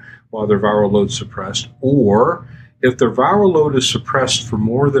 200 while their viral load's suppressed, or if their viral load is suppressed for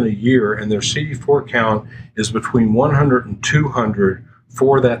more than a year and their CD4 count is between 100 and 200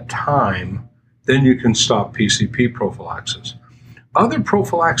 for that time, then you can stop PCP prophylaxis. Other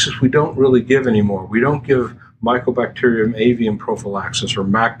prophylaxis we don't really give anymore. We don't give Mycobacterium avium prophylaxis or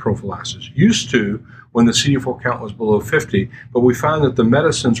MAC prophylaxis. Used to when the CD4 count was below 50, but we find that the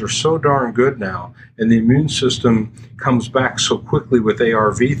medicines are so darn good now and the immune system comes back so quickly with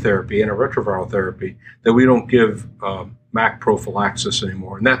ARV therapy, antiretroviral therapy, that we don't give MAC prophylaxis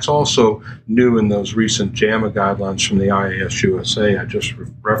anymore. And that's also new in those recent JAMA guidelines from the IAS USA I just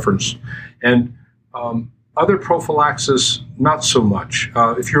referenced. And other prophylaxis, not so much.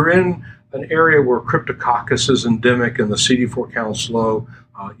 If you're in an area where Cryptococcus is endemic and the CD4 count's low,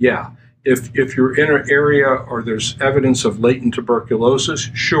 yeah. If you're in an area or there's evidence of latent tuberculosis,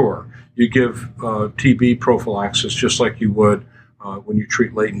 sure, you give TB prophylaxis just like you would when you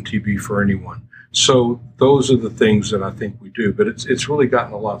treat latent TB for anyone. So those are the things that I think we do, but it's really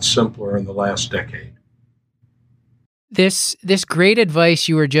gotten a lot simpler in the last decade. This great advice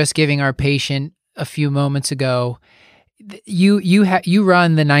you were just giving our patient a few moments ago, you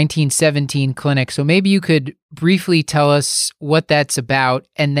run the 1917 clinic, so maybe you could briefly tell us what that's about,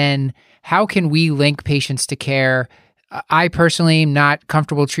 and then how can we link patients to care? I personally am not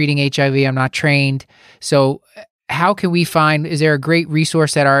comfortable treating HIV. I'm not trained, so how can we find? Is there a great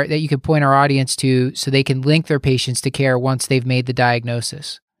resource that you could point our audience to so they can link their patients to care once they've made the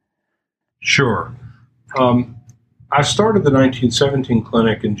diagnosis? Sure. I started the 1917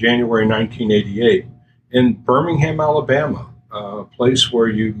 clinic in January 1988 in Birmingham, Alabama, a place where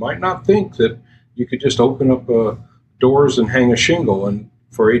you might not think that you could just open up doors and hang a shingle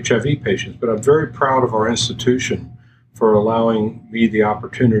for HIV patients. But I'm very proud of our institution for allowing me the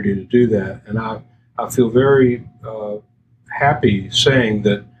opportunity to do that. And I feel very happy saying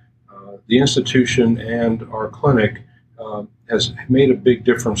that the institution and our clinic has made a big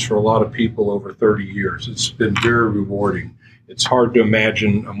difference for a lot of people over 30 years. It's been very rewarding. It's hard to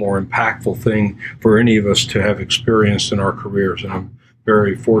imagine a more impactful thing for any of us to have experienced in our careers, and I'm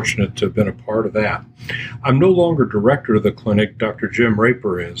very fortunate to have been a part of that. I'm no longer director of the clinic, Dr. Jim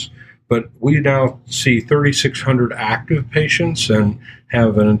Raper is, but we now see 3,600 active patients and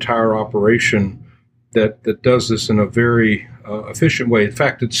have an entire operation that does this in a very efficient way. In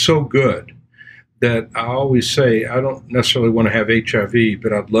fact, it's so good that I always say I don't necessarily want to have HIV,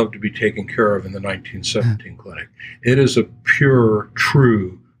 but I'd love to be taken care of in the 1917 clinic. It is a pure,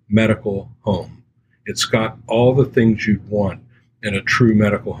 true medical home. It's got all the things you'd want in a true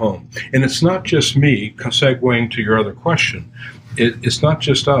medical home. And it's not just me, segueing to your other question, it's not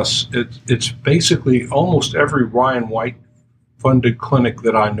just us. It's basically almost every Ryan White funded clinic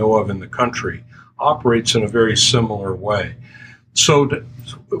that I know of in the country operates in a very similar way. So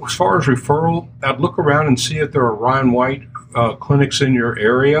as far as referral, I'd look around and see if there are Ryan White clinics in your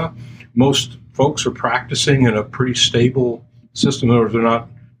area. Most folks are practicing in a pretty stable system, or they're not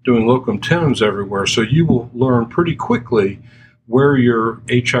doing locum tenens everywhere. So you will learn pretty quickly where your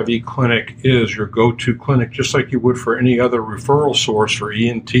HIV clinic is, your go-to clinic, just like you would for any other referral source for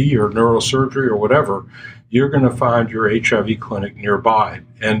ENT or neurosurgery or whatever. You're going to find your HIV clinic nearby.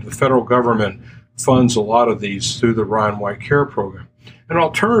 And the federal government funds a lot of these through the Ryan White Care program. An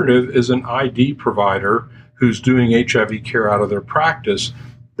alternative is an ID provider who's doing HIV care out of their practice.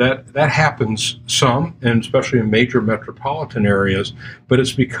 That happens some, and especially in major metropolitan areas, but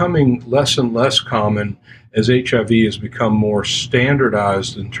it's becoming less and less common as HIV has become more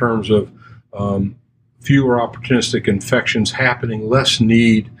standardized in terms of fewer opportunistic infections happening, less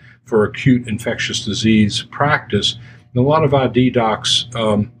need for acute infectious disease practice. And a lot of ID docs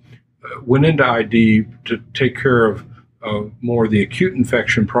went into ID to take care of more of the acute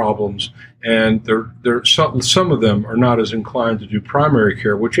infection problems, and some of them are not as inclined to do primary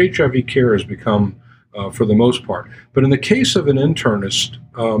care, which HIV Care has become for the most part. But in the case of an internist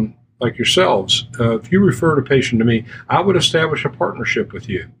like yourselves, if you referred a patient to me, I would establish a partnership with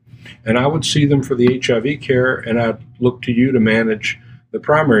you, and I would see them for the HIV care, and I'd look to you to manage the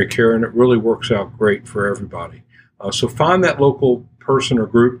primary care, and it really works out great for everybody. So find that local person or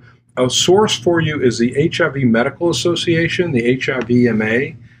group. A source for you is the HIV Medical Association, the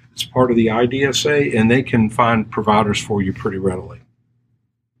HIVMA. It's part of the IDSA, and they can find providers for you pretty readily.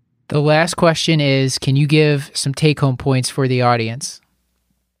 The last question is, can you give some take-home points for the audience?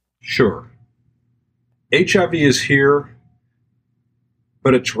 Sure. HIV is here,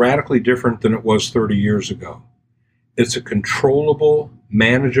 but it's radically different than it was 30 years ago. It's a controllable,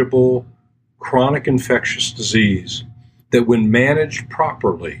 manageable, chronic infectious disease that when managed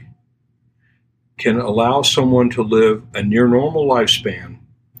properly can allow someone to live a near normal lifespan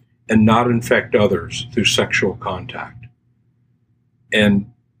and not infect others through sexual contact.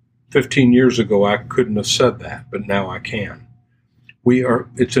 And 15 years ago, I couldn't have said that, but now I can.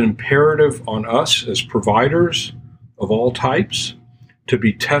 It's an imperative on us as providers of all types to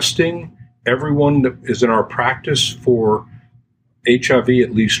be testing everyone that is in our practice for HIV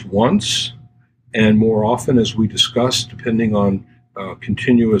at least once, and more often, as we discussed, depending on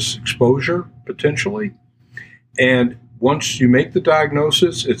continuous exposure, potentially. And once you make the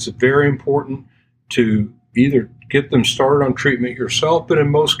diagnosis, it's very important to either get them started on treatment yourself, but in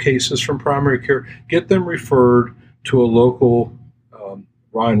most cases from primary care, get them referred to a local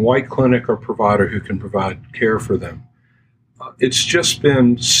Ryan White clinic or provider who can provide care for them. It's just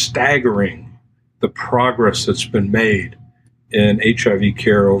been staggering, the progress that's been made in HIV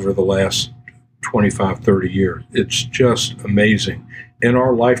care over the last 25, 30 years. It's just amazing. In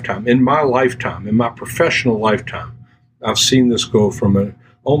our lifetime, in my lifetime, in my professional lifetime, I've seen this go from an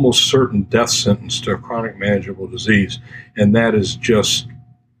almost certain death sentence to a chronic manageable disease. And that is just,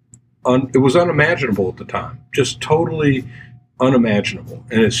 it was unimaginable at the time, just totally unimaginable,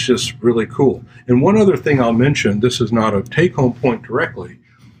 and it's just really cool. And one other thing I'll mention, this is not a take-home point directly,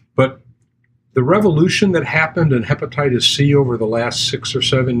 but the revolution that happened in hepatitis C over the last 6 or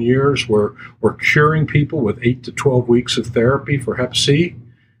 7 years, where we're curing people with 8 to 12 weeks of therapy for hep C,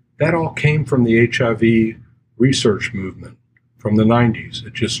 that all came from the HIV research movement from the 90s.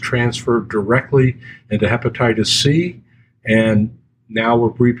 It just transferred directly into hepatitis C, and now we're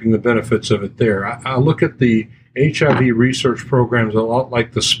reaping the benefits of it there. I look at the HIV research programs a lot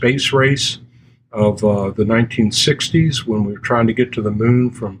like the space race of the 1960s, when we were trying to get to the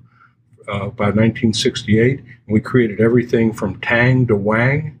moon from by 1968, and we created everything from Tang to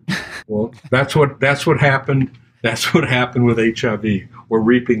Wang. Well, that's what happened. That's what happened with HIV. We're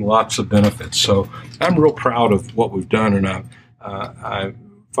reaping lots of benefits. So I'm real proud of what we've done, and I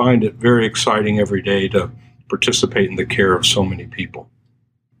find it very exciting every day to participate in the care of so many people.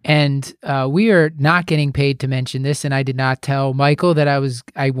 And we are not getting paid to mention this, and I did not tell Michael that I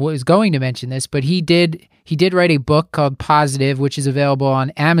was going to mention this, but he did write a book called Positive, which is available on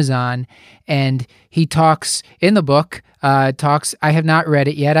Amazon, and he talks in the book. I have not read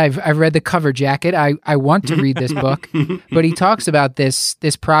it yet. I've read the cover jacket. I want to read this book, but he talks about this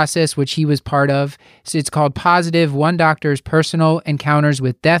process which he was part of. So it's called Positive: One Doctor's Personal Encounters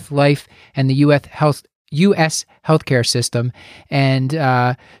with Death, Life, and the U.S. healthcare system. And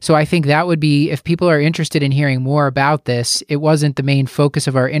so I think that would be, if people are interested in hearing more about this, it wasn't the main focus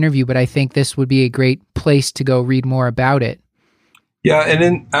of our interview, but I think this would be a great place to go read more about it. Yeah, and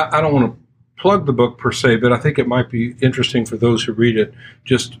then I don't want to plug the book per se, but I think it might be interesting for those who read it,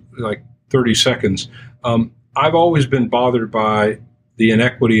 just like 30 seconds. I've always been bothered by the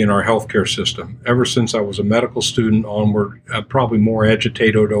inequity in our healthcare system. Ever since I was a medical student onward, I'm probably more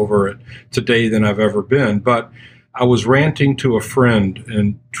agitated over it today than I've ever been. But I was ranting to a friend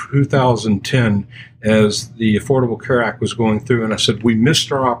in 2010 as the Affordable Care Act was going through, and I said, we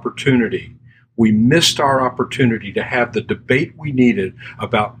missed our opportunity. We missed our opportunity to have the debate we needed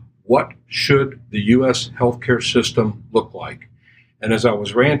about what should the U.S. healthcare system look like. And as I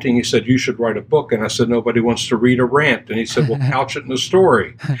was ranting, he said, you should write a book. And I said, nobody wants to read a rant. And he said, well, couch it in a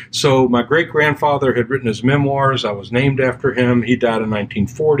story. So my great-grandfather had written his memoirs. I was named after him. He died in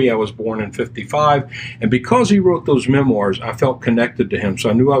 1940. I was born in 55. And because he wrote those memoirs, I felt connected to him.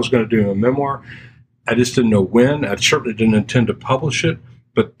 So I knew I was going to do a memoir. I just didn't know when. I certainly didn't intend to publish it.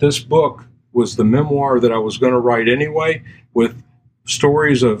 But this book was the memoir that I was going to write anyway, with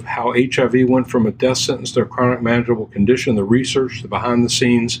stories of how HIV went from a death sentence to a chronic manageable condition, the research, the behind the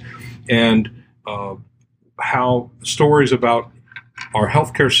scenes, and how stories about our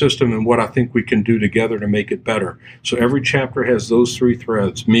healthcare system and what I think we can do together to make it better. So every chapter has those three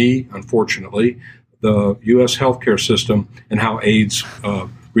threads: me, unfortunately, the U.S. healthcare system, and how AIDS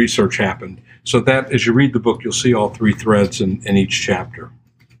research happened. So that, as you read the book, you'll see all three threads in each chapter.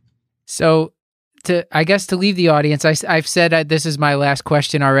 So to leave the audience, I've said this is my last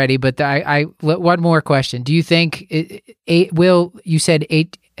question already, but one more question. Do you think you said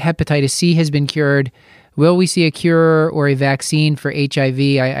hepatitis C has been cured? Will we see a cure or a vaccine for HIV?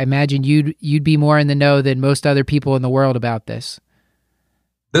 I imagine you'd be more in the know than most other people in the world about this.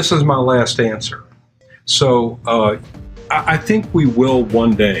 This is my last answer. So I think we will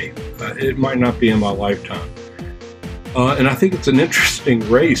one day. It might not be in my lifetime. And I think it's an interesting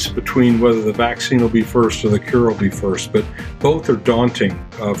race between whether the vaccine will be first or the cure will be first, but both are daunting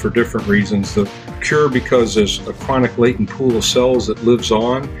for different reasons. The cure, because there's a chronic latent pool of cells that lives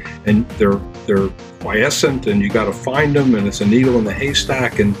on, and they're quiescent, and you got to find them, and it's a needle in the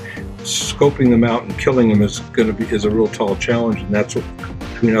haystack, and scoping them out and killing them is a real tall challenge, and that's what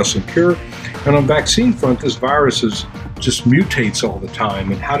between us and cure. And on vaccine front, this virus just mutates all the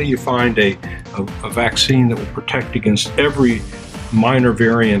time. And how do you find a vaccine that will protect against every minor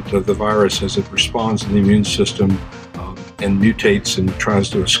variant of the virus as it responds to the immune system and mutates and tries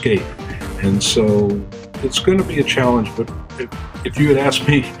to escape? And so it's going to be a challenge. But if you had asked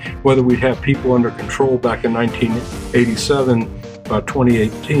me whether we'd have people under control back in 1987, about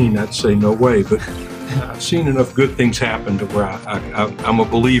 2018, I'd say no way. But I've seen enough good things happen to where I'm a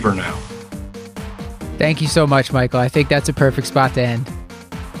believer now. Thank you so much, Michael. I think that's a perfect spot to end.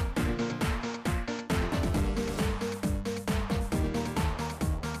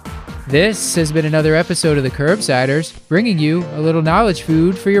 This has been another episode of The Curbsiders, bringing you a little knowledge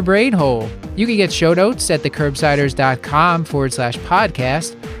food for your brain hole. You can get show notes at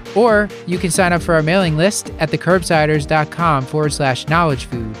thecurbsiders.com/podcast, or you can sign up for our mailing list at thecurbsiders.com/knowledge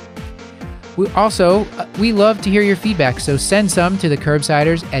food. We love to hear your feedback, so send some to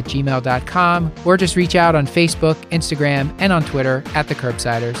thecurbsiders@gmail.com, or just reach out on Facebook, Instagram, and on Twitter at The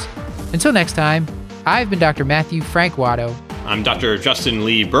Curbsiders. Until next time, I've been Dr. Matthew Frank Watto. I'm Dr. Justin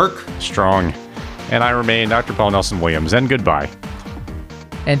Lee Burke. Strong. And I remain Dr. Paul Nelson Williams. And goodbye.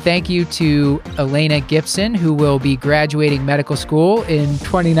 And thank you to Elena Gibson, who will be graduating medical school in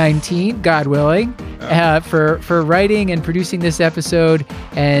 2019, God willing, for writing and producing this episode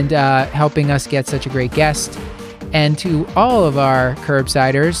and helping us get such a great guest. And to all of our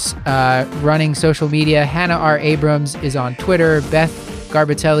Curbsiders running social media, Hannah R. Abrams is on Twitter, Beth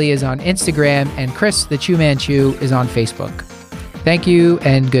Garbatelli is on Instagram, and Chris, the Chew Man Chew, is on Facebook. Thank you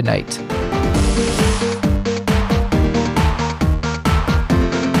and good night.